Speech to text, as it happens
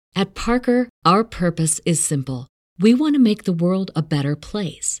At Parker, our purpose is simple. We want to make the world a better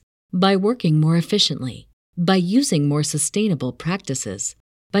place by working more efficiently, by using more sustainable practices,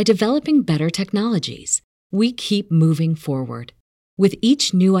 by developing better technologies. We keep moving forward. With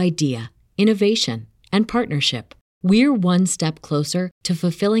each new idea, innovation, and partnership, we're one step closer to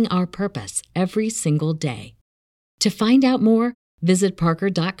fulfilling our purpose every single day. To find out more, visit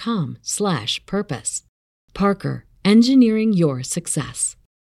parker.com/purpose. Parker, engineering your success.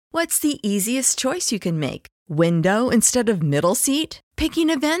 What's the easiest choice you can make? Window instead of middle seat? Picking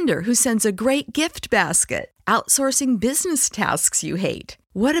a vendor who sends a great gift basket? Outsourcing business tasks you hate?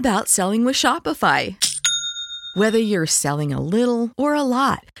 What about selling with Shopify? Whether you're selling a little or a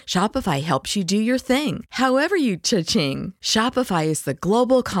lot, Shopify helps you do your thing, however you cha-ching. Shopify is the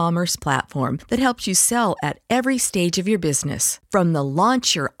global commerce platform that helps you sell at every stage of your business. From the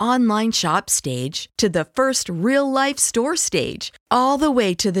launch your online shop stage to the first real-life store stage, all the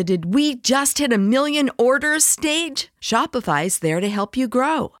way to the did we just hit a million orders stage. Shopify's there to help you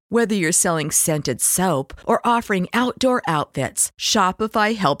grow. Whether you're selling scented soap or offering outdoor outfits,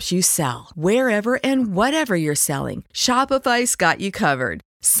 Shopify helps you sell. Wherever and whatever you're selling, Shopify's got you covered.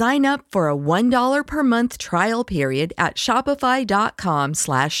 Sign up for a $1 per month trial period at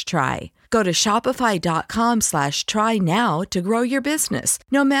shopify.com/try. Go to shopify.com/try now to grow your business,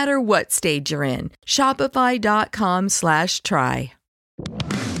 no matter what stage you're in. Shopify.com/try.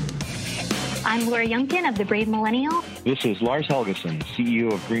 I'm Laura Youngkin of The Brave Millennial. This is Lars Helgeson,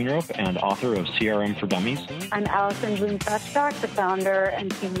 CEO of Greenrope and author of CRM for Dummies. I'm Allison Bloom-Fetchcock, the founder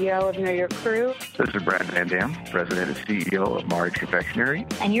and CEO of Know Your Crew. This is Brad Van Dam, President and CEO of Mari Confectionery.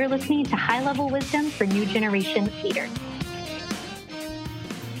 And you're listening to High Level Wisdom for New Generation Leaders.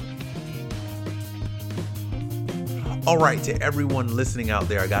 All right, to everyone listening out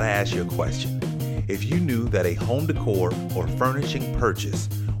there, I gotta ask you a question. If you knew that a home decor or furnishing purchase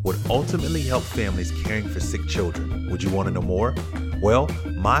would ultimately help families caring for sick children, would you want to know more? Well,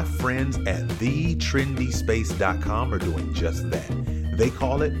 my friends at thetrendspace.com are doing just that. They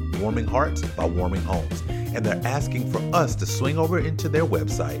call it Warming Hearts by Warming Homes, and they're asking for us to swing over into their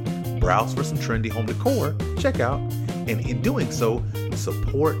website, browse for some trendy home decor, check out, and in doing so,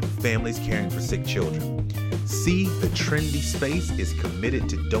 support families caring for sick children. See, the Trendy Space is committed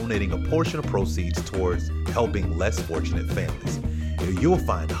to donating a portion of proceeds towards helping less fortunate families. You'll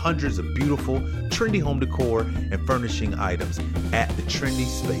find hundreds of beautiful, trendy home decor and furnishing items at the Trendy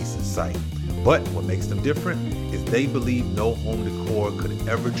Space site. But what makes them different is they believe no home decor could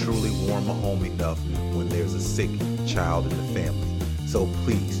ever truly warm a home enough when there's a sick child in the family. So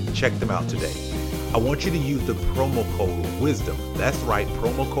please check them out today. I want you to use the promo code WISDOM. That's right,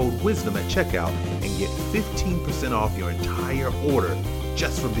 promo code WISDOM at checkout and get 15% off your entire order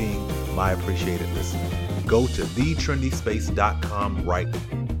just for being my appreciated listener. Go to thetrendspace.com right now.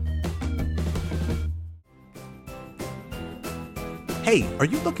 Hey, are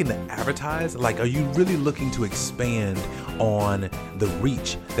you looking to advertise? Are you really looking to expand on the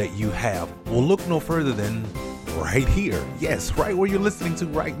reach that you have? Well, look no further than right here. Yes, right where you're listening to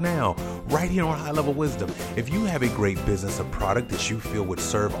right now, right here on High Level Wisdom. If you have a great business, a product that you feel would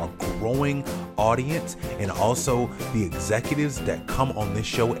serve our growing audience and also the executives that come on this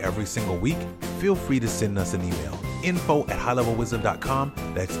show every single week, feel free to send us an email. info@highlevelwisdom.com.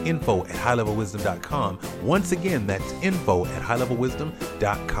 That's info@highlevelwisdom.com. Once again, that's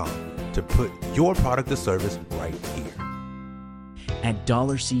info@highlevelwisdom.com to put your product or service right here. At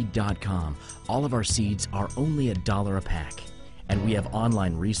dollarseed.com, all of our seeds are only $1 a pack. And we have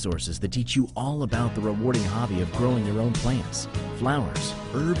online resources that teach you all about the rewarding hobby of growing your own plants, flowers,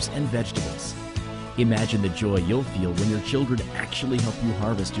 herbs, and vegetables. Imagine the joy you'll feel when your children actually help you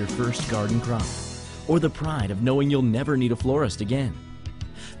harvest your first garden crop, or the pride of knowing you'll never need a florist again.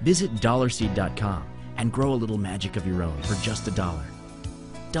 Visit dollarseed.com and grow a little magic of your own for just $1.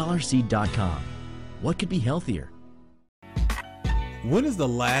 Dollarseed.com. What could be healthier? When is the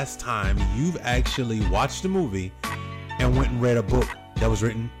last time you've actually watched a movie and went and read a book that was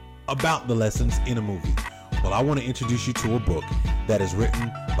written about the lessons in a movie? Well, I want to introduce you to a book that is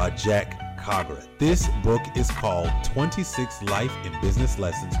written by Jack Cogra. This book is called 26 Life and Business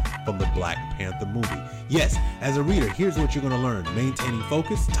Lessons from the Black Panther movie. Yes, as a reader, here's what you're going to learn: maintaining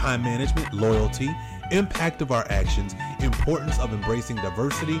focus, time management, loyalty, impact of our actions, importance of embracing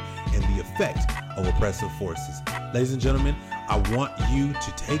diversity, and the effect of oppressive forces. Ladies and gentlemen, I want you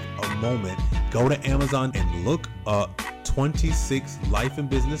to take a moment, go to Amazon and look up 26 Life and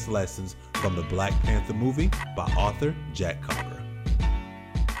Business Lessons from the Black Panther movie by author Jack Cogra.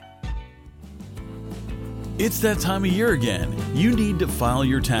 It's that time of year again. You need to file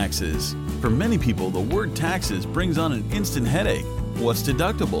your taxes. For many people, the word taxes brings on an instant headache. What's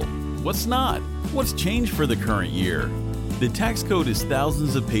deductible? What's not? What's changed for the current year? The tax code is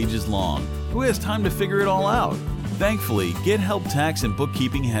thousands of pages long. Who has time to figure it all out? Thankfully, Get Help Tax and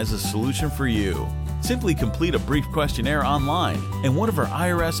Bookkeeping has a solution for you. Simply complete a brief questionnaire online, and one of our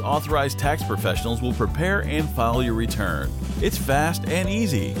IRS authorized tax professionals will prepare and file your return. It's fast and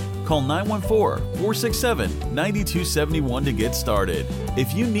easy. Call 914-467-9271 to get started.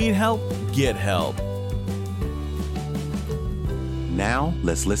 If you need help, get help. Now,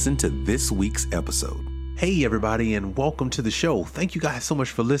 let's listen to this week's episode. Hey, everybody, and welcome to the show. Thank you guys so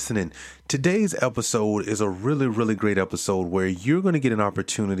much for listening. Today's episode is a really, really great episode where you're going to get an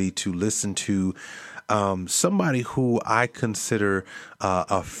opportunity to listen to somebody who I consider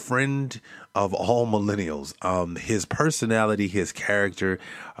a friend of all millennials. His personality, his character,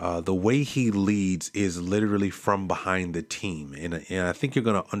 the way he leads is literally from behind the team. And I think you're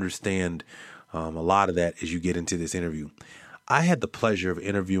going to understand a lot of that as you get into this interview. I had the pleasure of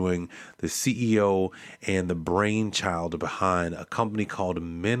interviewing the CEO and the brainchild behind a company called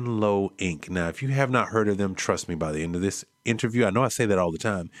Menlo Inc. Now, if you have not heard of them, trust me, by the end of this interview, I know I say that all the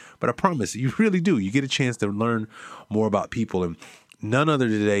time, but I promise you really do. You get a chance to learn more about people. And none other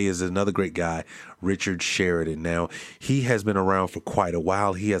today is another great guy, Richard Sheridan. Now, he has been around for quite a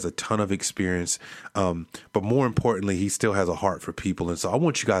while. He has a ton of experience, but more importantly, he still has a heart for people. And so I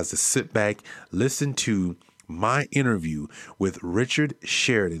want you guys to sit back, listen to my interview with Richard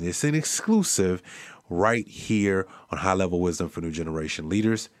Sheridan. It's an exclusive right here on High Level Wisdom for New Generation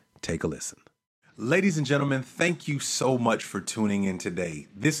Leaders. Take a listen. Ladies and gentlemen, thank you so much for tuning in today.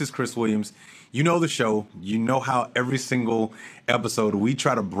 This is Chris Williams. You know the show. You know how every single episode we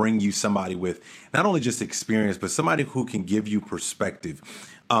try to bring you somebody with not only just experience, but somebody who can give you perspective.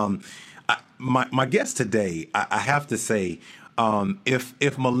 My guest today, I have to say, if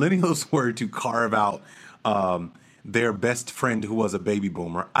millennials were to carve out their best friend who was a baby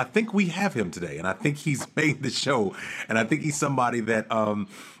boomer, I think we have him today, and I think he's made the show, and I think he's somebody that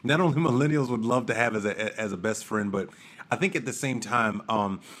not only millennials would love to have as a best friend, but I think at the same time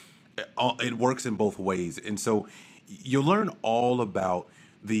it works in both ways. And so you'll learn all about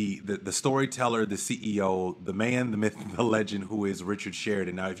the storyteller, the CEO, the man, the myth, the legend, who is Richard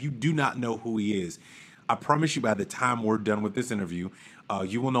Sheridan. Now, if you do not know who he is, I promise you by the time we're done with this interview,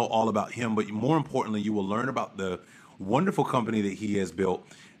 you will know all about him, but more importantly, you will learn about the wonderful company that he has built,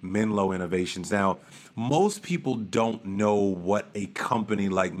 Menlo Innovations. Now, most people don't know what a company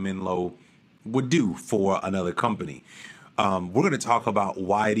like Menlo would do for another company. We're going to talk about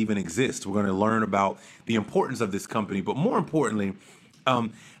why it even exists. We're going to learn about the importance of this company, but more importantly,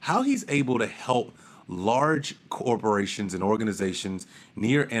 how he's able to help large corporations and organizations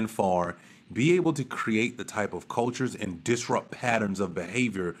near and far be able to create the type of cultures and disrupt patterns of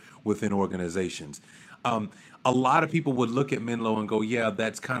behavior within organizations. A lot of people would look at Menlo and go, yeah,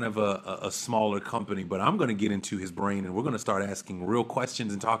 that's kind of a smaller company, but I'm going to get into his brain and we're going to start asking real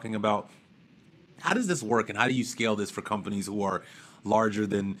questions and talking about how does this work and how do you scale this for companies who are larger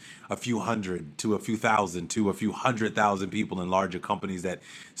than a few hundred to a few thousand to a few 100,000 people, and larger companies that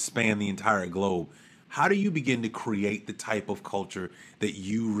span the entire globe. How do you begin to create the type of culture that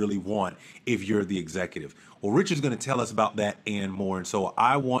you really want if you're the executive? Well, Richard's going to tell us about that and more. And so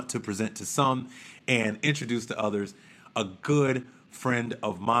I want to present to some and introduce to others a good friend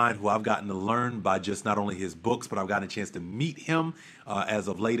of mine who I've gotten to learn by just not only his books, but I've gotten a chance to meet him as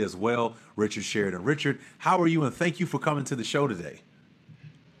of late as well, Richard Sheridan. Richard, how are you? And thank you for coming to the show today.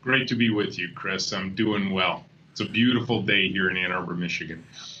 Great to be with you, Chris. I'm doing well. It's a beautiful day here in Ann Arbor, Michigan.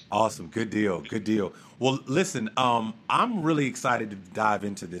 Awesome. Good deal. Good deal. Well, listen, I'm really excited to dive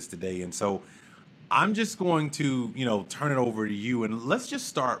into this today. And so I'm just going to, turn it over to you, and let's just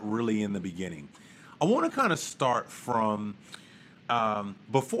start really in the beginning. I want to kind of start from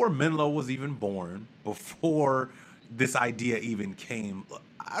before Menlo was even born, before this idea even came.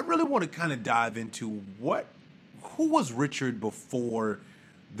 I really want to kind of dive into who was Richard before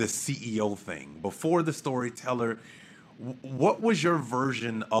the CEO thing, before the storyteller. What was your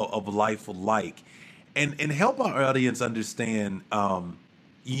version of life like? And help our audience understand,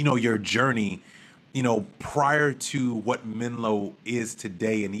 your journey, prior to what Menlo is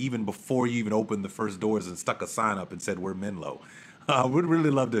today, and even before you even opened the first doors and stuck a sign up and said, we're Menlo. We'd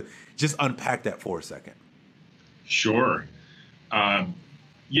really love to just unpack that for a second. Sure.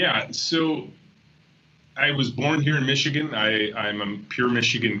 So I was born here in Michigan. I'm a pure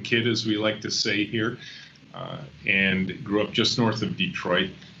Michigan kid, as we like to say here. And grew up just north of Detroit.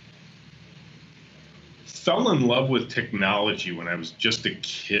 Fell in love with technology when I was just a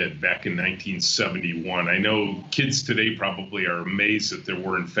kid back in 1971. I know kids today probably are amazed that there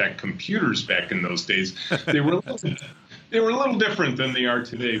were, in fact, computers back in those days. They were They were a little different than they are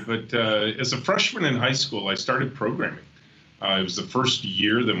today, but as a freshman in high school, I started programming. It was the first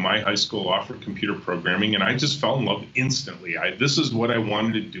year that my high school offered computer programming, and I just fell in love instantly. This is what I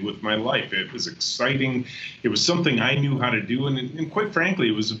wanted to do with my life. It was exciting. It was something I knew how to do, and quite frankly,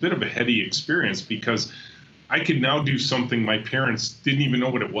 it was a bit of a heady experience because I could now do something my parents didn't even know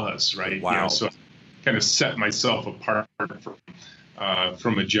what it was, right? Wow. You know, so I kind of set myself apart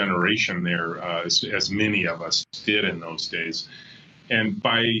from a generation there, as many of us did in those days. And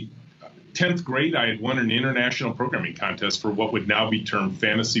by 10th grade, I had won an international programming contest for what would now be termed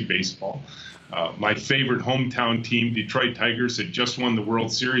fantasy baseball. My favorite hometown team, Detroit Tigers, had just won the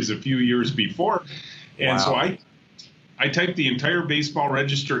World Series a few years before. And so I typed the entire baseball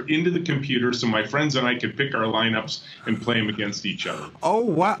register into the computer so my friends and I could pick our lineups and play them against each other. Oh,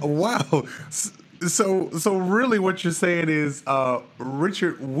 wow. So really what you're saying is,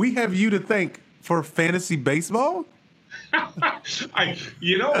 Richard, we have you to thank for fantasy baseball?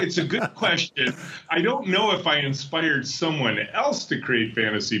 It's a good question. I don't know if I inspired someone else to create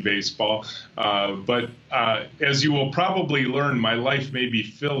fantasy baseball, but as you will probably learn, my life may be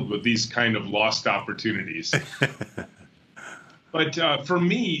filled with these kind of lost opportunities. But for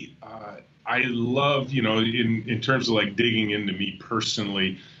me, I love, in terms of like digging into me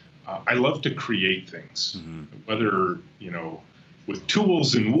personally, I love to create things, whether, with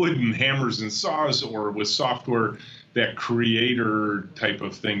tools and wood and hammers and saws or with software. That creator type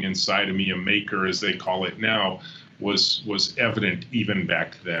of thing inside of me, a maker as they call it now, was evident even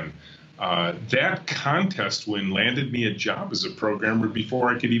back then. That contest win landed me a job as a programmer before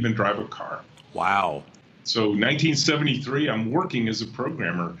I could even drive a car. Wow. So 1973, I'm working as a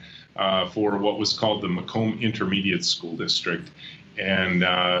programmer for what was called the Macomb Intermediate School District,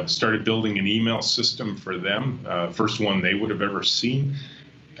 and started building an email system for them, first one they would have ever seen.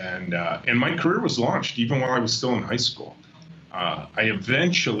 And my career was launched even while I was still in high school. I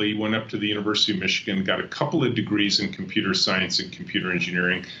eventually went up to the University of Michigan, got a couple of degrees in computer science and computer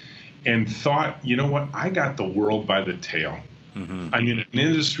engineering, and thought, you know what, I got the world by the tail. I'm in an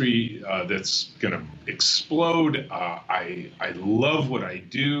industry that's going to explode. I love what I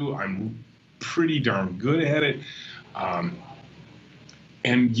do. I'm pretty darn good at it.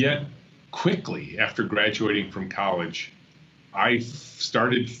 And yet, quickly after graduating from college, I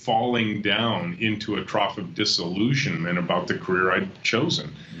started falling down into a trough of disillusionment about the career I'd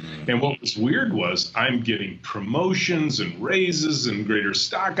chosen. And what was weird was I'm getting promotions and raises and greater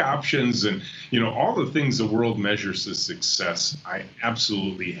stock options and, all the things the world measures as success I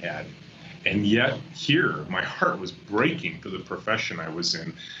absolutely had. And yet here, my heart was breaking for the profession I was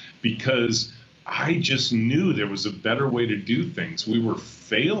in because I just knew there was a better way to do things. We were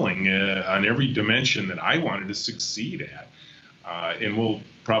failing on every dimension that I wanted to succeed at. And we'll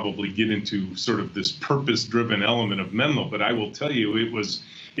probably get into sort of this purpose-driven element of Menlo, but I will tell you, it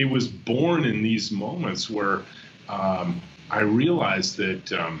was born in these moments where I realized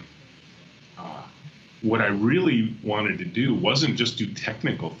that what I really wanted to do wasn't just do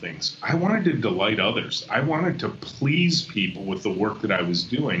technical things. I wanted to delight others. I wanted to please people with the work that I was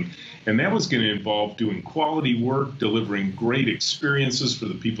doing, and that was going to involve doing quality work, delivering great experiences for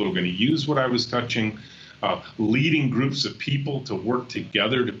the people who are going to use what I was touching, leading groups of people to work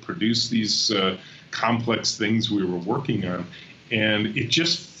together to produce these complex things we were working on. And it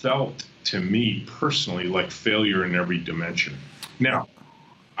just felt to me personally like failure in every dimension. Now,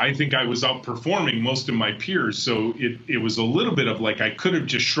 I think I was outperforming most of my peers, so it was a little bit of like I could have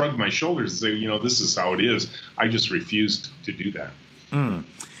just shrugged my shoulders and say, this is how it is. I just refused to do that.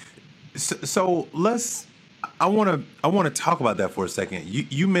 So I want to talk about that for a second.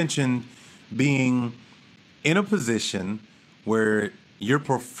 You mentioned being in a position where you're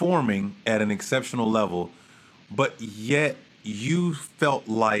performing at an exceptional level, but yet you felt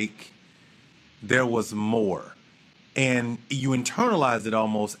like there was more. And you internalized it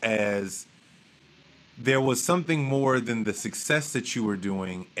almost as there was something more than the success that you were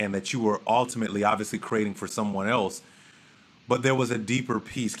doing and that you were ultimately obviously creating for someone else, but there was a deeper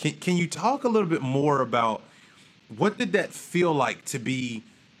piece. Can you talk a little bit more about what did that feel like to be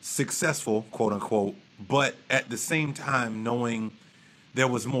successful, quote unquote, but at the same time knowing there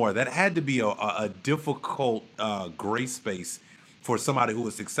was more? That had to be a difficult gray space for somebody who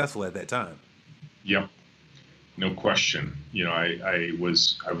was successful at that time. Yep. No question. I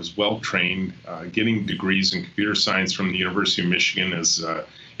was well trained. Getting degrees in computer science from the University of Michigan is a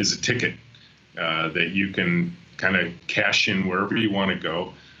ticket that you can kind of cash in wherever you want to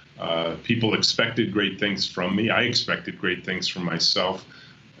go. People expected great things from me. I expected great things from myself,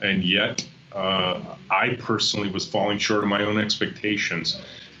 and yet I personally was falling short of my own expectations.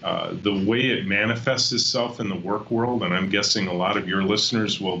 the way it manifests itself in the work world, and I'm guessing a lot of your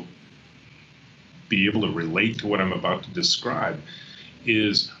listeners will be able to relate to what I'm about to describe,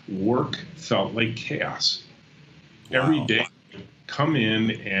 is work felt like chaos. Wow. Every day I'd come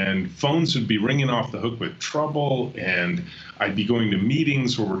in and phones would be ringing off the hook with trouble, and I'd be going to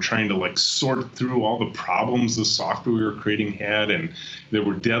meetings where we're trying to like sort through all the problems the software we were creating had, and there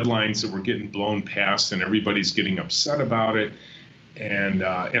were deadlines that were getting blown past and everybody's getting upset about it. And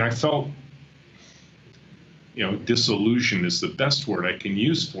I felt, disillusioned is the best word I can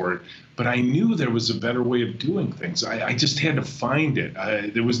use for it. But I knew there was a better way of doing things. I just had to find it.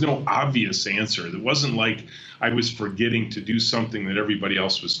 There was no obvious answer. It wasn't like I was forgetting to do something that everybody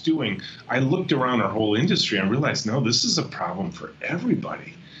else was doing. I looked around our whole industry and realized, no, this is a problem for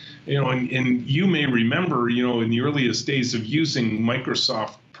everybody. And you may remember, in the earliest days of using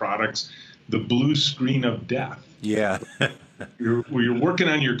Microsoft products, the blue screen of death. Yeah. You're working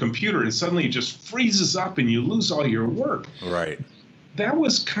on your computer and suddenly it just freezes up and you lose all your work. Right. That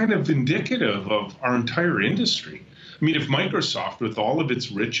was kind of indicative of our entire industry. I mean, if Microsoft, with all of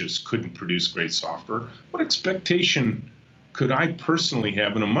its riches, couldn't produce great software, what expectation could I personally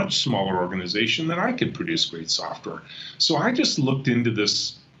have in a much smaller organization that I could produce great software? So I just looked into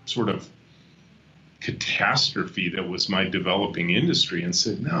this sort of catastrophe that was my developing industry and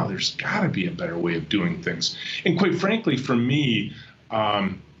said, no, there's got to be a better way of doing things. And quite frankly, for me, I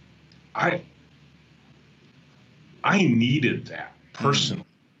needed that personally.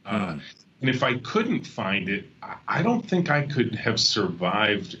 And if I couldn't find it, I don't think I could have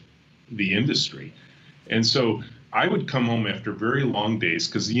survived the industry. And so I would come home after very long days,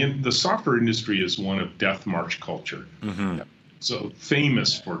 because the software industry is one of death march culture. Mm-hmm. So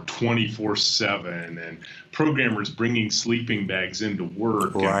famous for 24/7 and programmers bringing sleeping bags into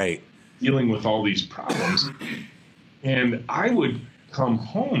work, right, and dealing with all these problems. And I would come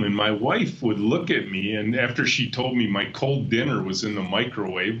home and my wife would look at me, and after she told me my cold dinner was in the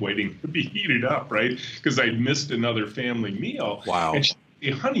microwave waiting to be heated up, right, because I'd missed another family meal. Wow. And she'd say,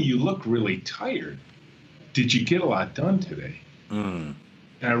 honey, you look really tired. Did you get a lot done today?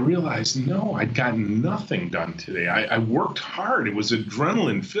 And I realized, no, I'd gotten nothing done today. I worked hard. It was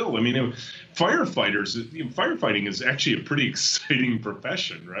adrenaline filled. I mean, firefighting is actually a pretty exciting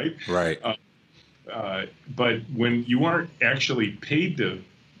profession, right? Right. But when you aren't actually paid to,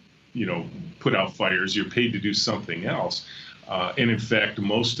 put out fires, you're paid to do something else. And in fact,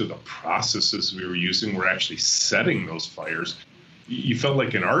 most of the processes we were using were actually setting those fires. You felt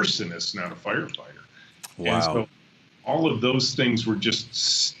like an arsonist, not a firefighter. Wow. And so all of those things were just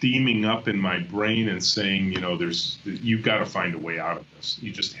steaming up in my brain and saying, you've got to find a way out of this.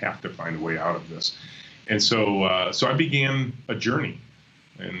 You just have to find a way out of this. And so I began a journey.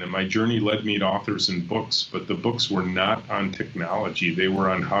 And my journey led me to authors and books, but the books were not on technology. They were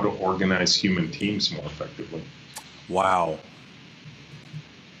on how to organize human teams more effectively. Wow.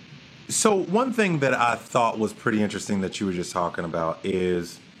 So one thing that I thought was pretty interesting that you were just talking about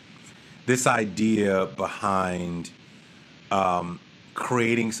is this idea behind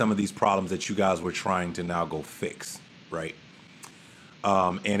creating some of these problems that you guys were trying to now go fix, right?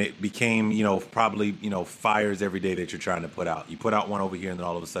 And it became, probably, fires every day that you're trying to put out. You put out one over here and then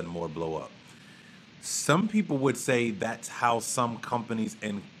all of a sudden more blow up. Some people would say that's how some companies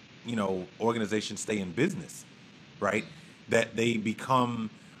and, organizations stay in business, right? That they become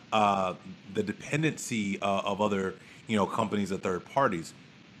the dependency of other, companies or third parties.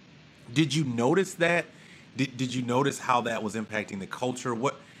 Did you notice that? Did you notice how that was impacting the culture?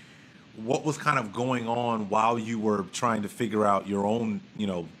 What was kind of going on while you were trying to figure out your own,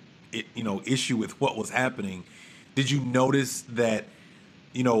 issue with what was happening? Did you notice that,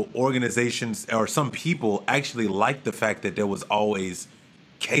 organizations or some people actually liked the fact that there was always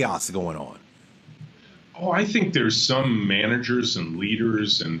chaos going on? Oh, I think there's some managers and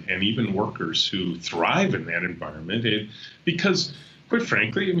leaders and even workers who thrive in that environment because, quite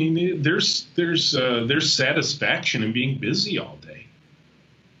frankly, I mean, there's satisfaction in being busy all day.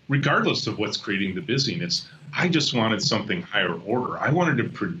 Regardless of what's creating the busyness, I just wanted something higher order. I wanted to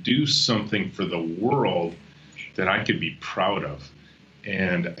produce something for the world that I could be proud of.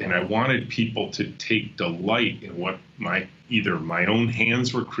 And I wanted people to take delight in what either my own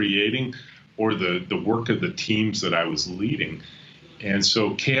hands were creating or the work of the teams that I was leading. And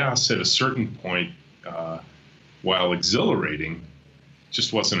so chaos at a certain point, while exhilarating,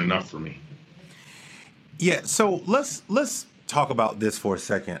 just wasn't enough for me. Yeah, so let's talk about this for a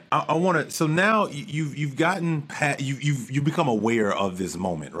second. I want to. So now you've gotten past, you've become aware of this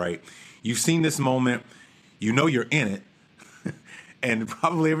moment, right? You've seen this moment. You're in it, and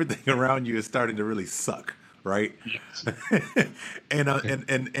probably everything around you is starting to really suck, right? Yes. And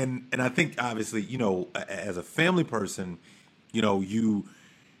I think obviously, as a family person, you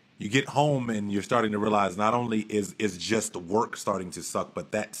get home and you're starting to realize not only is just work starting to suck,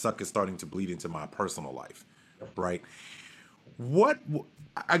 but that suck is starting to bleed into my personal life, right? What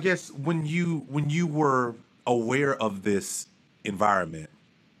I guess when you were aware of this environment,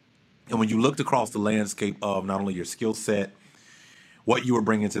 and when you looked across the landscape of not only your skill set, what you were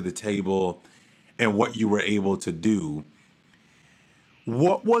bringing to the table, and what you were able to do,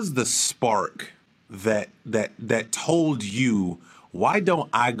 what was the spark that told you, why don't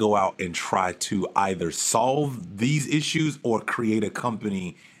I go out and try to either solve these issues or create a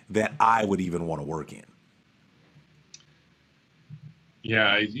company that I would even want to work in?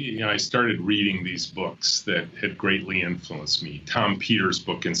 Yeah, I started reading these books that had greatly influenced me. Tom Peters'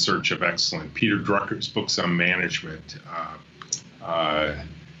 book, In Search of Excellence, Peter Drucker's books on management,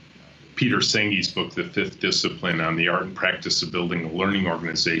 Peter Senge's book, The Fifth Discipline, on the art and practice of building a learning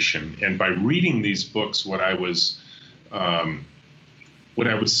organization. And by reading these books, what I was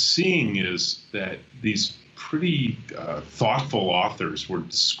seeing is that these pretty thoughtful authors were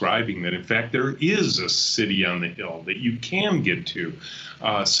describing that, in fact, there is a city on the hill that you can get to.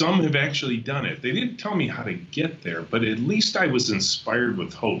 Some have actually done it. They didn't tell me how to get there, but at least I was inspired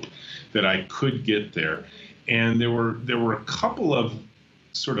with hope that I could get there. And there were a couple of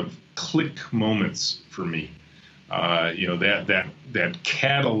sort of click moments for me. That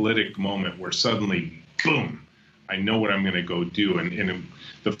catalytic moment where suddenly, boom, I know what I'm going to go do. And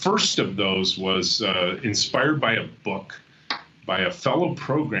the first of those was inspired by a book by a fellow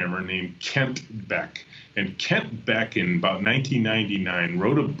programmer named Kent Beck. And Kent Beck, in about 1999,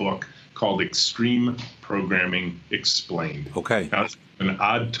 wrote a book called Extreme Programming Explained. Okay. Now, it's an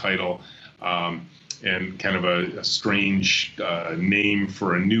odd title and kind of a strange name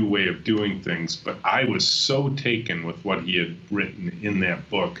for a new way of doing things. But I was so taken with what he had written in that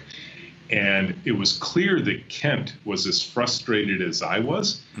book. And it was clear that Kent was as frustrated as I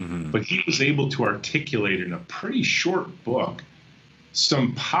was, but he was able to articulate in a pretty short book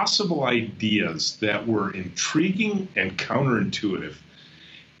some possible ideas that were intriguing and counterintuitive.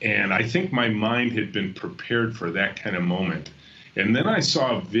 And I think my mind had been prepared for that kind of moment. And then I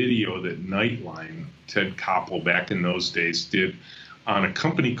saw a video that Nightline, Ted Koppel, back in those days, did on a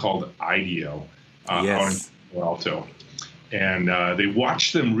company called IDEO out in Palo Alto. And they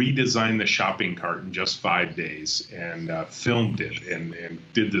watched them redesign the shopping cart in just 5 days and filmed it and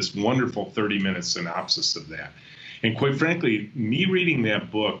did this wonderful 30-minute synopsis of that. And quite frankly, me reading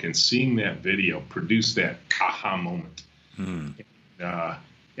that book and seeing that video produced that aha moment.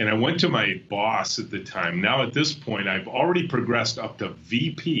 And I went to my boss at the time. Now at this point, I've already progressed up to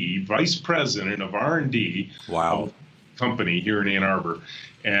VP, Vice President of R&D. Wow. Of a company here in Ann Arbor.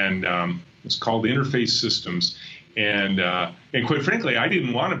 And it's called Interface Systems. And quite frankly, I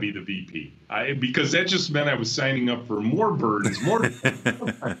didn't want to be the VP because that just meant I was signing up for more burdens, more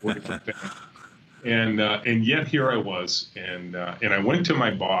away from things. And yet here I was, and I went to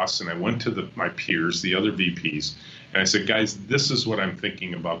my boss and I went to my peers, the other VPs, and I said, guys, this is what I'm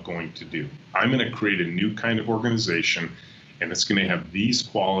thinking about going to do. I'm going to create a new kind of organization, and it's going to have these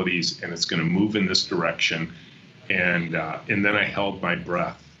qualities, and it's going to move in this direction. And then I held my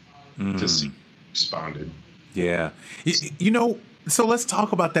breath to see how he responded. Yeah. So let's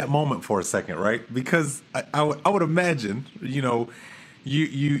talk about that moment for a second, right? Because I would imagine,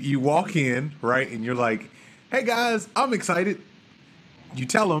 you walk in, right, and you're like, hey, guys, I'm excited. You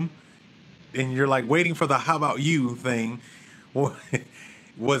tell them, and you're like waiting for the how about you thing. Were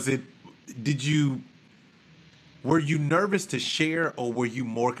you nervous to share, or were you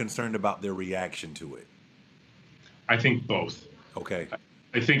more concerned about their reaction to it? I think both. Okay.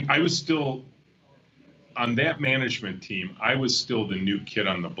 I think I was still... on that management team, I was still the new kid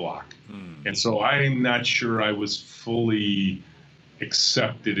on the block. And so I'm not sure I was fully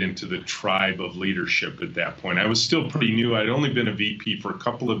accepted into the tribe of leadership at that point. I was still pretty new. I'd only been a VP for a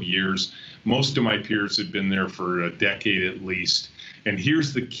couple of years. Most of my peers had been there for a decade at least. And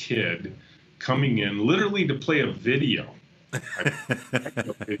here's the kid coming in literally to play a video.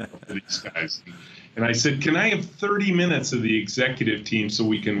 For these guys. And I said, can I have 30 minutes of the executive team so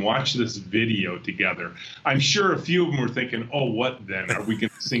we can watch this video together? I'm sure a few of them were thinking, oh, what then? Are we going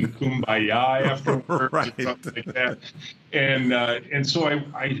to sing Kumbaya afterwards right. or something like that? And so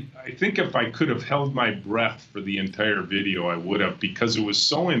I think if I could have held my breath for the entire video, I would have, because it was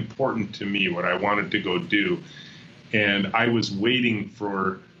so important to me what I wanted to go do. And I was waiting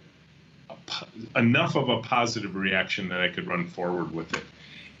for enough of a positive reaction that I could run forward with it.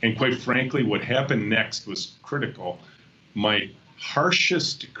 And quite frankly, what happened next was critical. My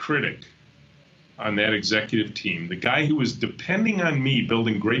harshest critic on that executive team, the guy who was depending on me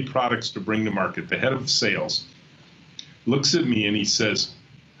building great products to bring to market, the head of sales, looks at me and he says,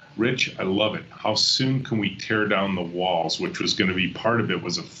 Rich, I love it. How soon can we tear down the walls, which was going to be part of it,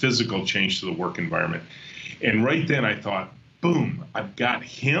 was a physical change to the work environment. And right then I thought, boom, I've got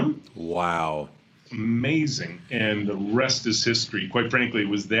him. Wow. Amazing. And the rest is history. Quite frankly, it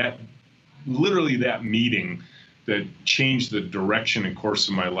was literally that meeting that changed the direction and course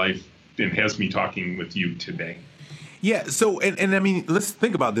of my life and has me talking with you today. Yeah. So, and I mean, let's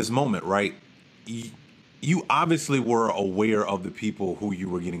think about this moment, right? You obviously were aware of the people who you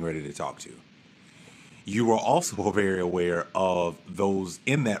were getting ready to talk to. You were also very aware of those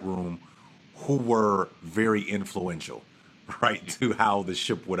in that room who were very influential, right, to how the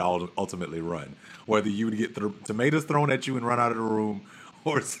ship would ultimately run. Whether you would get tomatoes thrown at you and run out of the room,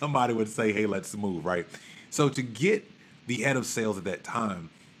 or somebody would say, hey, let's move, right? So to get the head of sales at that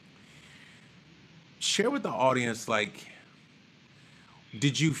time, share with the audience, like,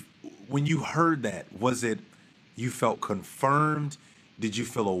 when you heard that, was it you felt confirmed? Did you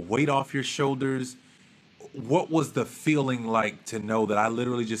feel a weight off your shoulders? What was the feeling like to know that I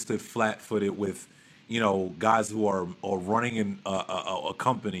literally just stood flat-footed with, guys who are running in a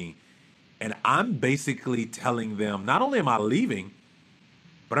company, and I'm basically telling them, not only am I leaving,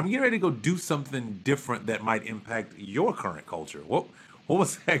 but I'm getting ready to go do something different that might impact your current culture. What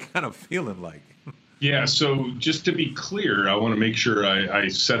was that kind of feeling like? Yeah, so just to be clear, I want to make sure I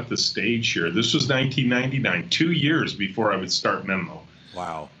set the stage here. This was 1999, 2 years before I would start Menlo.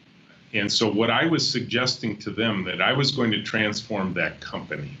 Wow. And so what I was suggesting to them, that I was going to transform that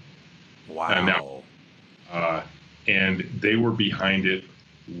company. Wow. And they were behind it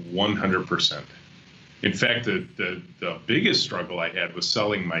 100%. In fact, the biggest struggle I had was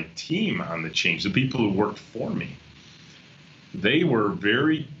selling my team on the change, the people who worked for me. They were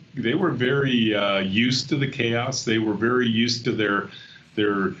very used to the chaos. They were very used to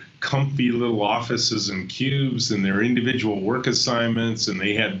their comfy little offices and cubes and their individual work assignments, and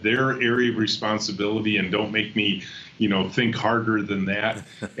they had their area of responsibility, and don't make me, think harder than that.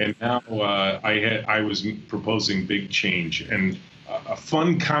 And now I was proposing big change. And a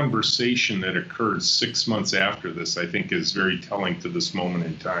fun conversation that occurred 6 months after this, I think, is very telling to this moment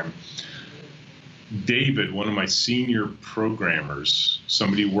in time. David, one of my senior programmers,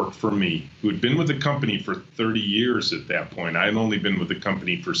 somebody who worked for me, who had been with the company for 30 years at that point. I had only been with the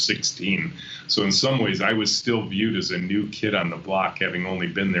company for 16. So in some ways, I was still viewed as a new kid on the block, having only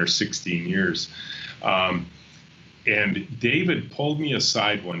been there 16 years. And David pulled me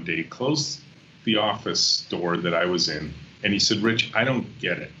aside one day, closed the office door that I was in, and he said, Rich, I don't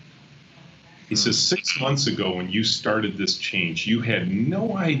get it. He says, 6 months ago when you started this change, you had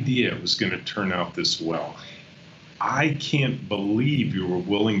no idea it was going to turn out this well. I can't believe you were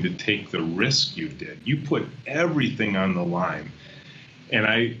willing to take the risk you did. You put everything on the line.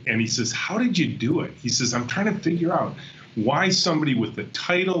 And he says, how did you do it? He says, I'm trying to figure out why somebody with the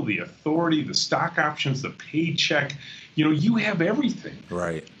title, the authority, the stock options, the paycheck, you have everything.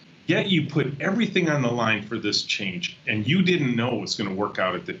 Right. Yet you put everything on the line for this change, and you didn't know it was going to work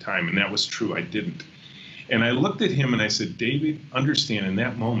out at the time, and that was true. I didn't. And I looked at him and I said, David, understand, in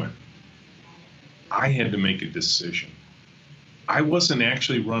that moment, I had to make a decision. I wasn't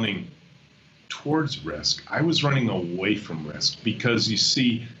actually running towards risk. I was running away from risk, because you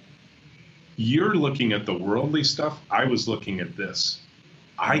see, you're looking at the worldly stuff. I was looking at this.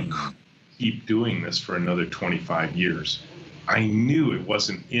 I could keep doing this for another 25 years. I knew it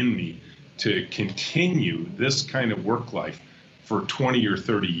wasn't in me to continue this kind of work life for 20 or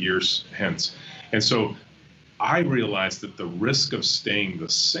 30 years hence. And so I realized that the risk of staying the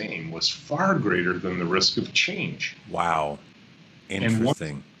same was far greater than the risk of change. Wow.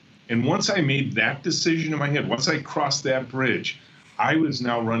 Interesting. And once I made that decision in my head, once I crossed that bridge, I was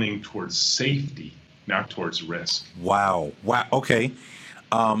now running towards safety, not towards risk. Wow. Okay.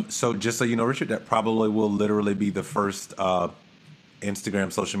 So just so you know, Richard, that probably will literally be the first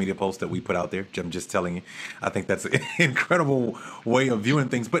Instagram social media post that we put out there. I'm just telling you. I think that's an incredible way of viewing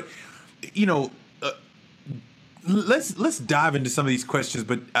things. But, let's dive into some of these questions.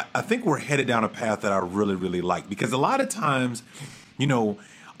 But I think we're headed down a path that I really, really like. Because a lot of times, our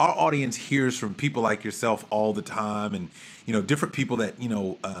audience hears from people like yourself all the time, and different people that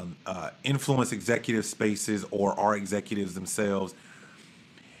influence executive spaces or are executives themselves.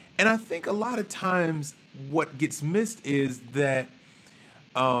 And I think a lot of times what gets missed is that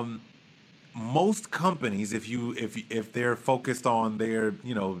most companies, if they're focused on their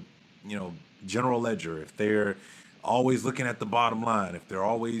general ledger, if they're always looking at the bottom line, if they're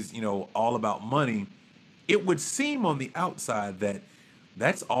always all about money, it would seem on the outside that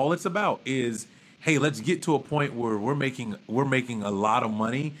that's all it's about, is hey, let's get to a point where we're making a lot of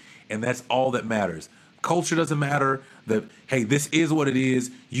money, and that's all that matters. Culture doesn't matter. That, hey, this is what it is.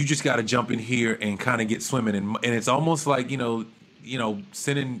 You just got to jump in here and kind of get swimming, and it's almost like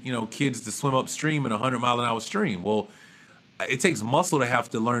sending kids to swim upstream in a 100-mile-an-hour stream. Well, it takes muscle to have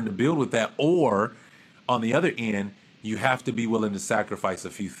to learn to build with that, or on the other end, you have to be willing to sacrifice a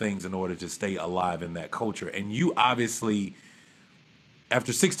few things in order to stay alive in that culture. And you obviously,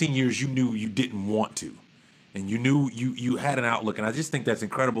 after 16 years, you knew you didn't want to, and you knew you had an outlook, and I just think that's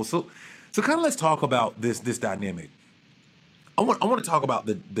incredible. So kind of let's talk about this dynamic. I want to talk about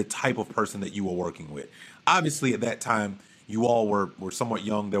the type of person that you were working with. Obviously, at that time, you all were somewhat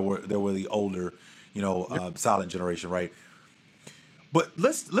young. There were the older, silent generation, right? But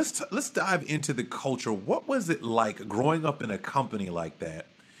let's dive into the culture. What was it like growing up in a company like that?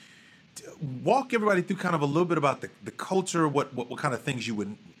 Walk everybody through kind of a little bit about the culture, what kind of things you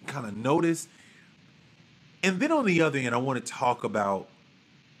would kind of notice. And then on the other end, I want to talk about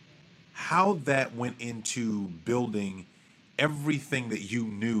how that went into building everything that you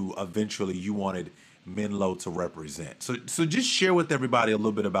knew eventually you wanted Menlo to represent. So just share with everybody a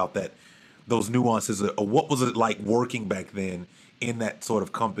little bit about those nuances of what was it like working back then in that sort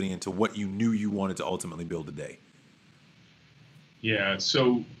of company into what you knew you wanted to ultimately build today. Yeah,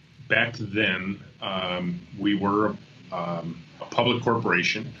 so back then, we were a public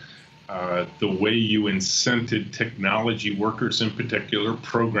corporation. The way you incented technology workers in particular,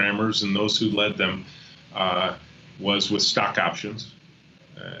 programmers and those who led them, was with stock options.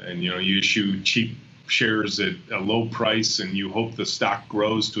 And you issue cheap shares at a low price, and you hope the stock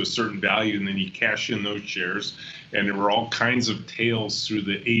grows to a certain value, and then you cash in those shares. And there were all kinds of tales through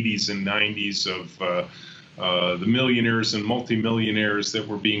the 80s and 90s of the millionaires and multimillionaires that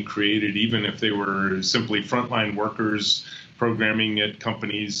were being created, even if they were simply frontline workers programming at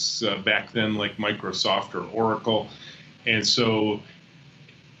companies back then like Microsoft or Oracle. And so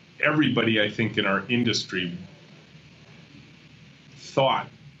everybody, I think, in our industry thought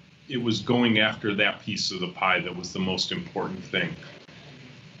it was going after that piece of the pie that was the most important thing.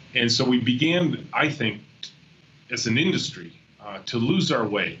 And so we began, I think, as an industry, to lose our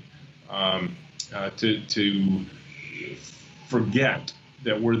way, to forget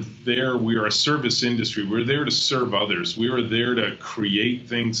that we are a service industry. We're there to serve others. We are there to create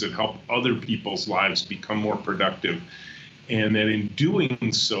things that help other people's lives become more productive. And that in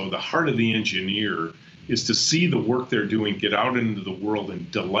doing so, the heart of the engineer is to see the work they're doing get out into the world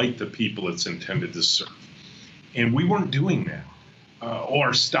and delight the people it's intended to serve. And we weren't doing that.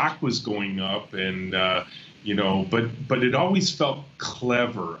 Our stock was going up, and but it always felt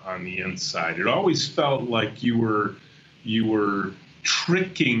clever on the inside. It always felt like you were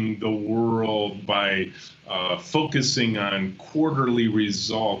tricking the world by focusing on quarterly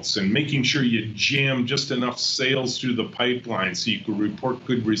results and making sure you jam just enough sales through the pipeline so you could report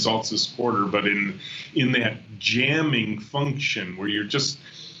good results this quarter. But in that jamming function where you're just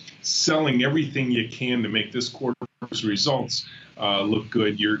selling everything you can to make this quarter's results look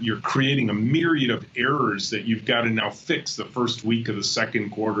good, you're creating a myriad of errors that you've got to now fix the first week of the second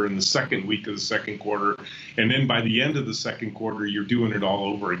quarter and the second week of the second quarter. And then by the end of the second quarter, you're doing it all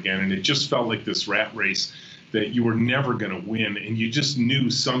over again. And it just felt like this rat race that you were never going to win. And you just knew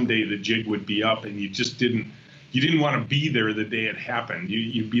someday the jig would be up, and you didn't want to be there the day it happened.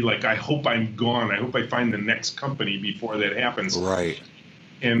 You'd be like, I hope I'm gone. I hope I find the next company before that happens. Right.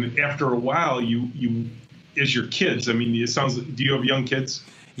 And after a while, you as your kids, I mean, do you have young kids?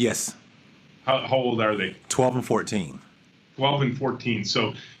 Yes. How old are they? 12 and 14. 12 and 14.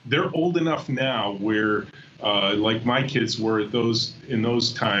 So they're old enough now where, like my kids were in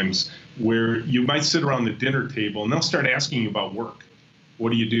those times, where you might sit around the dinner table and they'll start asking you about work.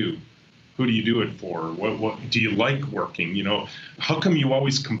 What do you do? Who do you do it for? What do you like working? How come you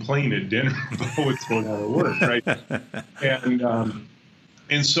always complain at dinner about what's going on at work, right?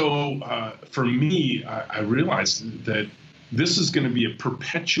 And so for me, I realized that this is going to be a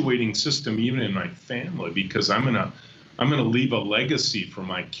perpetuating system even in my family, because I'm gonna leave a legacy for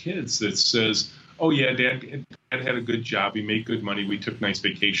my kids that says, oh yeah, Dad had a good job, he made good money, we took nice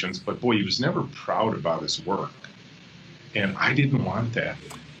vacations, but boy, he was never proud about his work, and I didn't want that.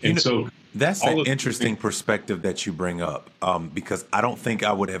 And so that's an interesting perspective that you bring up, because I don't think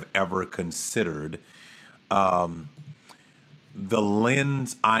I would have ever considered the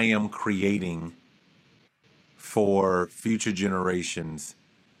lens I am creating for future generations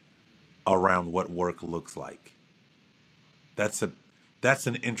around what work looks like. That's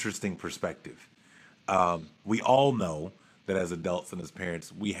an interesting perspective. We all know that as adults and as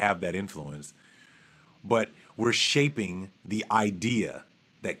parents, we have that influence, but we're shaping the idea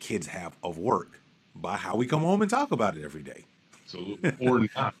that kids have of work. by how we come home and talk about it every day. Absolutely. Or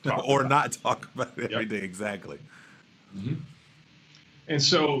not talk or about not talk about it every day. Exactly. Mm-hmm. And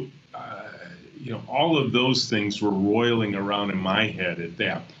so, all of those things were roiling around in my head at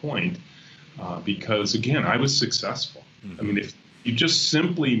that point because, again, I was successful. Mm-hmm. I mean, if you just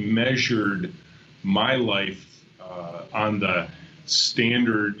simply measured my life on the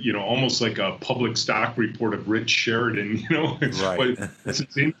standard, almost like a public stock report of Rich Sheridan, right. What's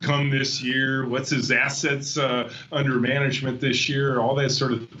his income this year? What's his assets under management this year? All that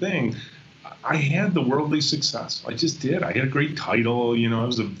sort of thing. I had the worldly success. I just did. I had a great title. I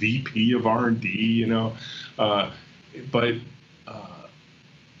was a VP of R&D, but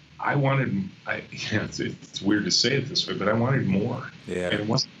I wanted, it's weird to say it this way, but I wanted more. Yeah. And it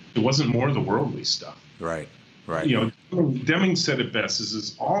wasn't more of the worldly stuff. Right. Right. Deming said it best,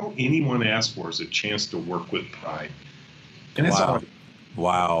 is all anyone asks for is a chance to work with pride. And that's all.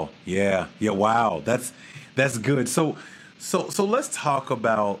 Wow. Yeah. Yeah. Wow. That's good. So let's talk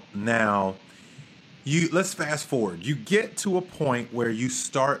about now. Let's fast forward. You get to a point where you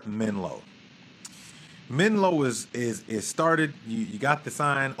start Menlo. Menlo is started. You got the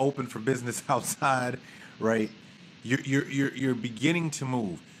sign open for business outside, right? You're beginning to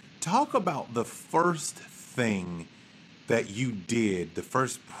move. Talk about the first thing that you did, the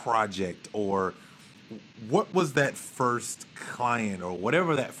first project, or what was that first client, or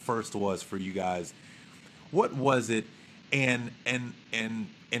whatever that first was for you guys. What was it, and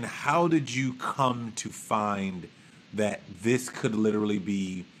how did you come to find that this could literally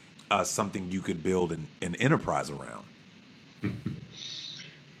be something you could build an enterprise around?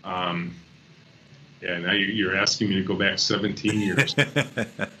 Now you're asking me to go back 17 years.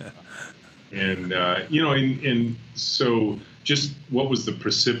 And so just what was the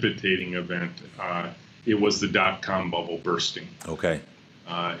precipitating event? It was the dot-com bubble bursting. Okay.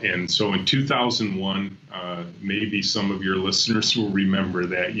 And so in 2001, maybe some of your listeners will remember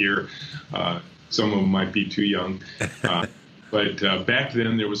that year. Some of them might be too young. But back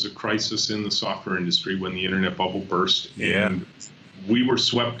then, there was a crisis in the software industry when the internet bubble burst. Yeah. And we were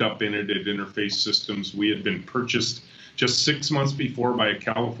swept up in it at Interface Systems. We had been purchased just 6 months before by a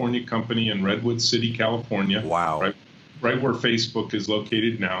California company in Redwood City, California. Wow. Right where Facebook is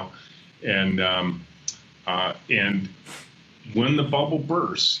located now. And when the bubble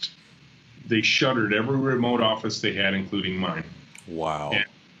burst, they shuttered every remote office they had, including mine. Wow. And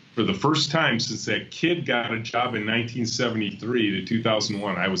for the first time since that kid got a job in 1973 to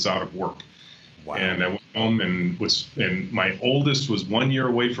 2001, I was out of work. Wow. And I went home and my oldest was 1 year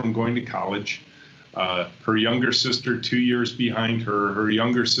away from going to college. Her younger sister, 2 years behind her. Her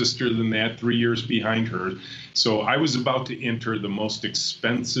younger sister than that, 3 years behind her. So I was about to enter the most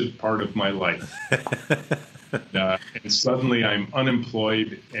expensive part of my life. And suddenly I'm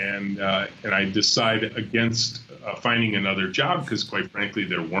unemployed, and I decide against finding another job because, quite frankly,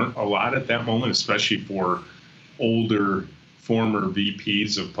 there weren't a lot at that moment, especially for older former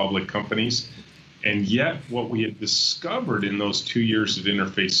VPs of public companies. And yet what we had discovered in those 2 years of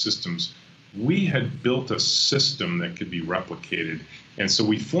Interface Systems, we had built a system that could be replicated. And so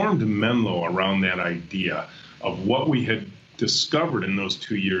we formed Menlo around that idea of what we had discovered in those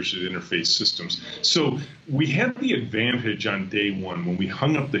 2 years of Interface Systems. So we had the advantage on day one when we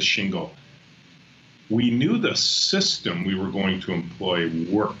hung up the shingle. We knew the system we were going to employ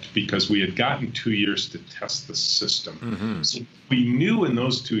worked because we had gotten 2 years to test the system. Mm-hmm. So we knew in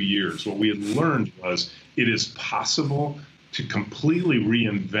those 2 years, what we had learned was it is possible to completely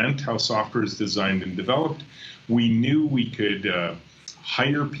reinvent how software is designed and developed. We knew we could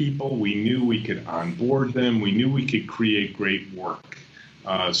hire people. We knew we could onboard them. We knew we could create great work.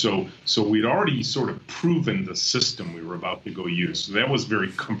 So we'd already sort of proven the system we were about to go use. So that was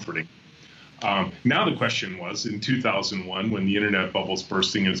very comforting. Now the question was, in 2001, when the internet bubble's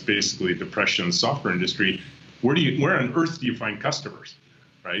bursting and it's basically a depression in the software industry, where on earth do you find customers,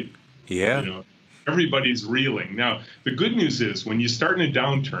 right? Yeah. Everybody's reeling. Now, the good news is when you start in a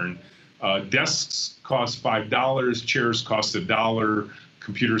downturn, desks cost $5, chairs cost $1,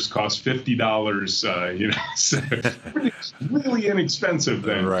 computers cost $50. So it's really inexpensive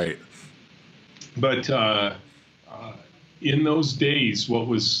then. Right. But in those days, what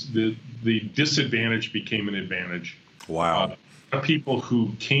was the disadvantage became an advantage. Wow. People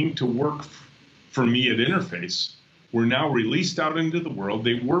who came to work for me at Interface were now released out into the world.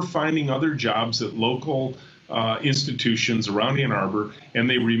 They were finding other jobs at local institutions around Ann Arbor, and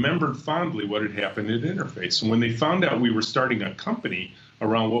they remembered fondly what had happened at Interface. And when they found out we were starting a company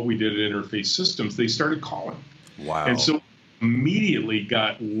around what we did at Interface Systems, they started calling. Wow. And so immediately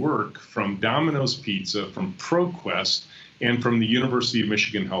got work from Domino's Pizza, from ProQuest, and from the University of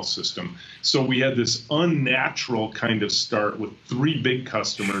Michigan Health System. So we had this unnatural kind of start with 3 big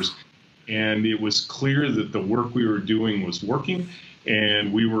customers, and it was clear that the work we were doing was working,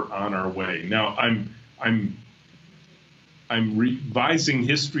 and we were on our way. Now, I'm revising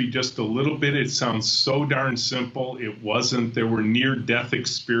history just a little bit. It sounds so darn simple. It wasn't. There were near-death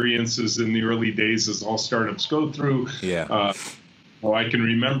experiences in the early days, as all startups go through. Yeah. Well, I can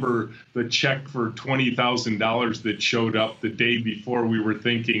remember the check for $20,000 that showed up the day before. We were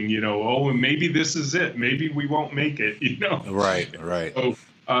thinking, oh, maybe this is it. Maybe we won't make it. Right.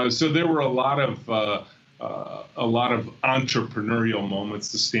 So there were a lot of entrepreneurial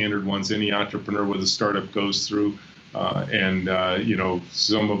moments, the standard ones any entrepreneur with a startup goes through.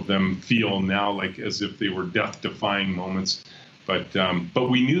 Some of them feel now like as if they were death-defying moments. But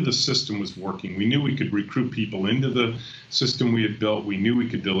we knew the system was working. We knew we could recruit people into the system we had built. We knew we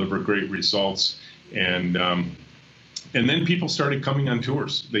could deliver great results. And then people started coming on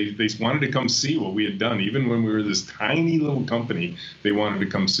tours. They wanted to come see what we had done. Even when we were this tiny little company, they wanted to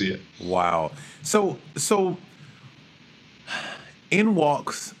come see it. Wow. So in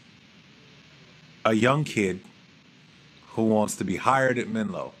walks a young kid who wants to be hired at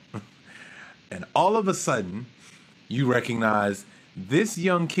Menlo. And all of a sudden, you recognize this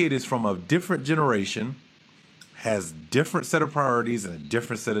young kid is from a different generation, has different set of priorities and a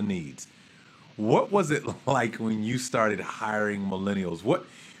different set of needs. What was it like when you started hiring millennials?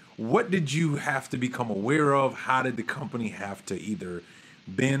 What did you have to become aware of? How did the company have to either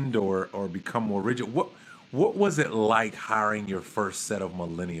bend or become more rigid? What was it like hiring your first set of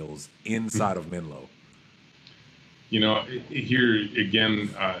millennials inside of Menlo? Here again,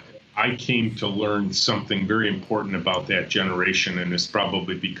 I came to learn something very important about that generation, and it's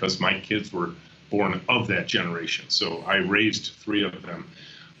probably because my kids were born of that generation. So I raised 3 of them.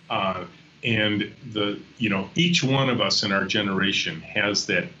 And each one of us in our generation has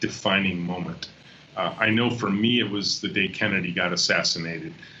that defining moment. I know for me, it was the day Kennedy got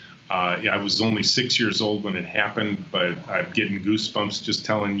assassinated. I was only 6 years old when it happened, but I'm getting goosebumps just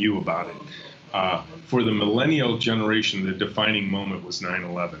telling you about it. For the millennial generation, the defining moment was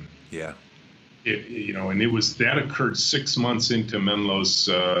 9/11. Yeah. That occurred 6 months into Menlo's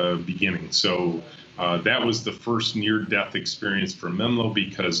beginning. So that was the first near-death experience for Menlo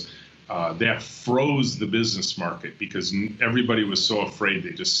because that froze the business market because everybody was so afraid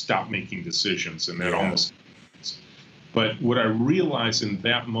they just stopped making decisions, and that almost. But what I realized in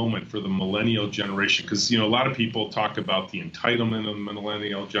that moment for the millennial generation, because a lot of people talk about the entitlement of the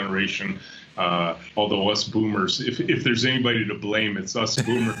millennial generation, although us boomers, if there's anybody to blame, it's us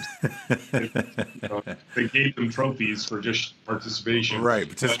boomers. They gave them trophies for just participation. Right,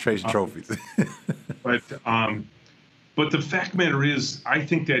 participation trophies. But the fact of the matter is, I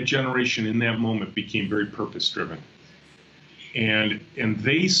think that generation in that moment became very purpose-driven. And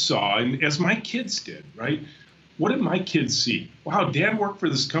they saw, and as my kids did, right? What did my kids see? Wow, Dad worked for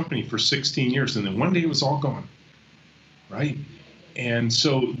this company for 16 years, and then one day it was all gone, right? And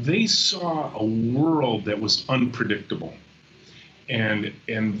so they saw a world that was unpredictable. And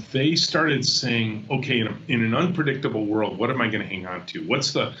they started saying, okay, in an unpredictable world, what am I going to hang on to?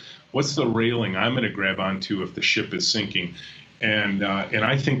 What's the railing I'm going to grab onto if the ship is sinking? And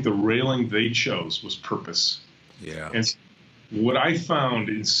I think the railing they chose was purpose. Yeah. And what I found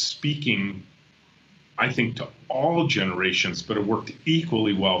in speaking, I think, to all generations, but it worked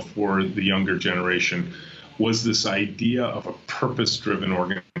equally well for the younger generation, was this idea of a purpose-driven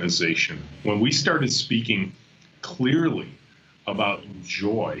organization. When we started speaking clearly about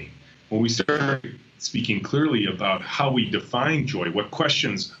joy, when we started speaking clearly about how we define joy, what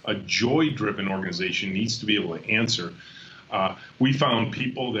questions a joy-driven organization needs to be able to answer, we found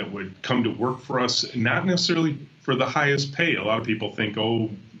people that would come to work for us, not necessarily for the highest pay. A lot of people think, oh,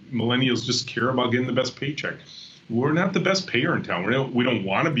 millennials just care about getting the best paycheck. We're not the best payer in town. We don't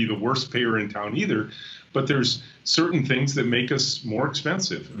want to be the worst payer in town either, but there's certain things that make us more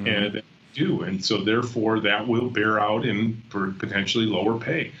expensive, and do, and so therefore that will bear out in potentially lower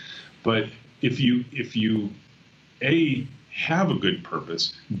pay. But if you A, have a good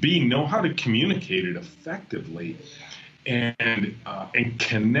purpose, B, know how to communicate it effectively, and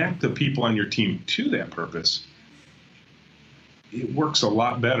connect the people on your team to that purpose, it works a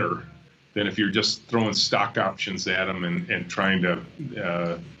lot better than if you're just throwing stock options at them and trying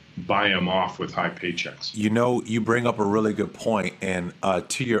to buy them off with high paychecks. You bring up a really good point, and I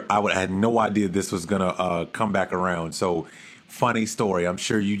had no idea this was gonna come back around. So, funny story. I'm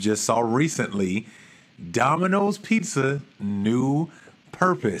sure you just saw recently, Domino's Pizza new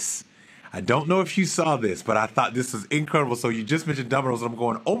purpose. I don't know if you saw this, but I thought this was incredible. So you just mentioned Domino's, and I'm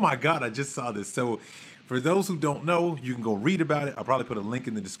going, oh my God, I just saw this. So For those who don't know, you can go read about it. I'll probably put a link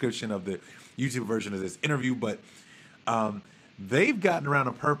in the description of the YouTube version of this interview. But they've gotten around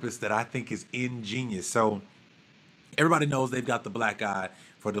a purpose that I think is ingenious. So everybody knows they've got the black eye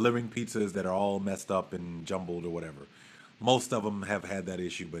for delivering pizzas that are all messed up and jumbled or whatever. Most of them have had that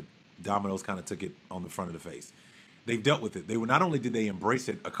issue, but Domino's kind of took it on the front of the face. They've dealt with it. They were, not only did they embrace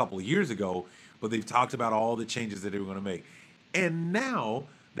it a couple of years ago, but they've talked about all the changes that they were going to make. And now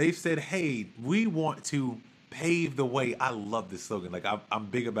they've said, hey, we want to pave the way. I love this slogan. Like, I'm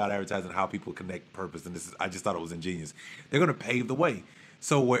big about advertising how people connect purpose, and I just thought it was ingenious. They're going to pave the way.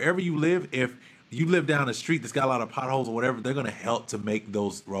 So wherever you live, if you live down a street that's got a lot of potholes or whatever, they're going to help to make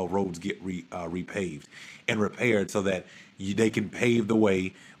those roads get repaved and repaired so that they can pave the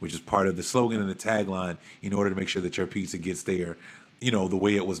way, which is part of the slogan and the tagline, in order to make sure that your pizza gets there, the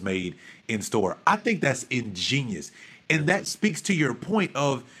way it was made in store. I think that's ingenious. And that speaks to your point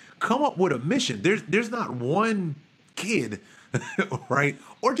of come up with a mission. There's not one kid, right?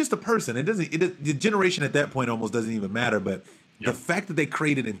 Or just a person. The generation at that point almost doesn't even matter, but the fact that they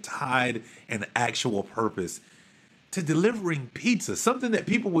created and tied an actual purpose to delivering pizza, something that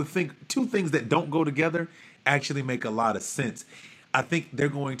people would think two things that don't go together actually make a lot of sense. I think they're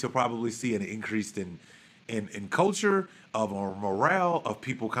going to probably see an increase in culture, of morale, of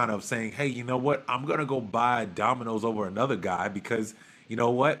people kind of saying, hey, you know what? I'm going to go buy Domino's over another guy because, you know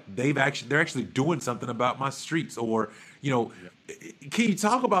what? They're actually doing something about my streets. Or, can you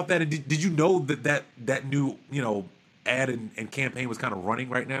talk about that? And did you know that new, ad and campaign was kind of running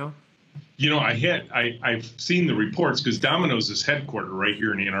right now? I've seen the reports because Domino's is headquartered right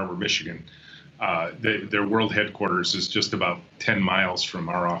here in Ann Arbor, Michigan. Their world headquarters is just about 10 miles from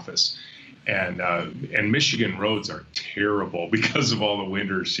our office. And Michigan roads are terrible because of all the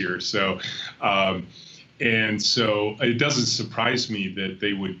winters here. So it doesn't surprise me that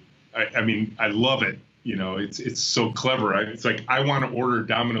they would. I love it. It's so clever. It's like I want to order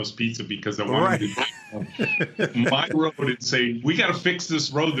Domino's pizza because I want to go my road and say we got to fix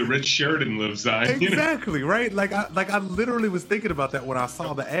this road that Rich Sheridan lives on. Exactly, right? Like I literally was thinking about that when I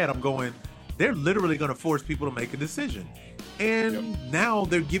saw the ad. I'm going, they're literally going to force people to make a decision. And now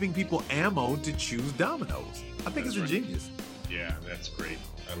they're giving people ammo to choose Domino's. I think it's ingenious. Yeah, that's great.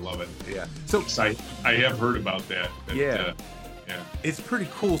 I love it. Yeah. So I have heard about that. Yeah. It's pretty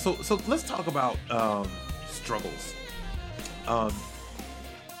cool. So let's talk about struggles.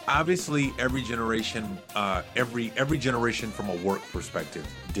 Obviously, every generation from a work perspective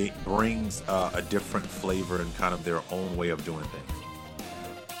brings a different flavor and kind of their own way of doing things.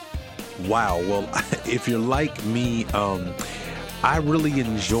 Wow. Well, if you're like me, I really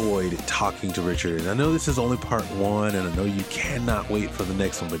enjoyed talking to Richard. And I know this is only part one, and I know you cannot wait for the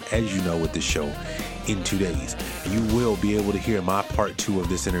next one. But as you know, with this show, in 2 days, you will be able to hear my part 2 of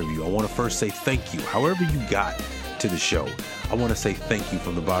this interview. I want to first say thank you. However you got to the show, I want to say thank you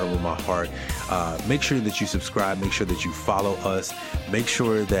from the bottom of my heart. Make sure that you subscribe. Make sure that you follow us. Make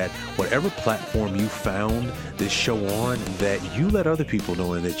sure that whatever platform you found this show on, that you let other people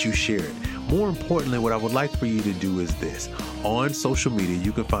know and that you share it. More importantly, what I would like for you to do is this. On social media,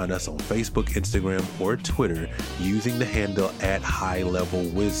 you can find us on Facebook, Instagram, or Twitter using the handle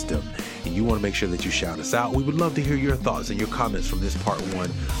 @HighLevelWisdom. And you want to make sure that you shout us out. We would love to hear your thoughts and your comments from this part 1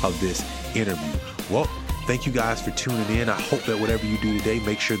 of this interview. Well, thank you guys for tuning in. I hope that whatever you do today,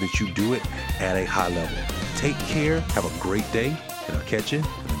 make sure that you do it at a high level. Take care. Have a great day. And I'll catch you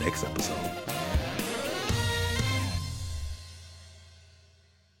in the next episode.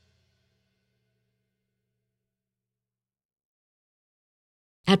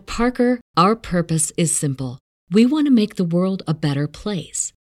 At Parker, our purpose is simple. We want to make the world a better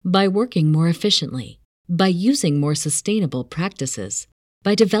place by working more efficiently, by using more sustainable practices,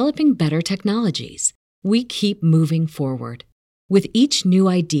 by developing better technologies. We keep moving forward. With each new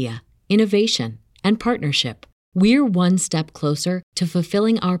idea, innovation, and partnership, we're one step closer to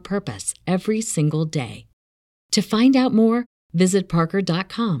fulfilling our purpose every single day. To find out more, visit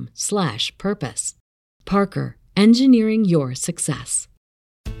parker.com/purpose. Parker, engineering your success.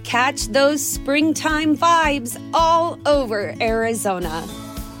 Catch those springtime vibes all over Arizona.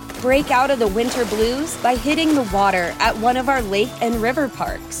 Break out of the winter blues by hitting the water at one of our lake and river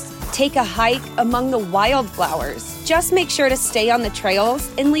parks. Take a hike among the wildflowers. Just make sure to stay on the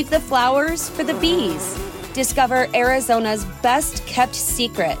trails and leave the flowers for the bees. Discover Arizona's best kept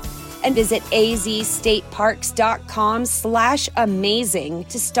secret and visit azstateparks.com/amazing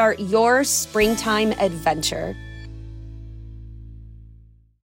to start your springtime adventure.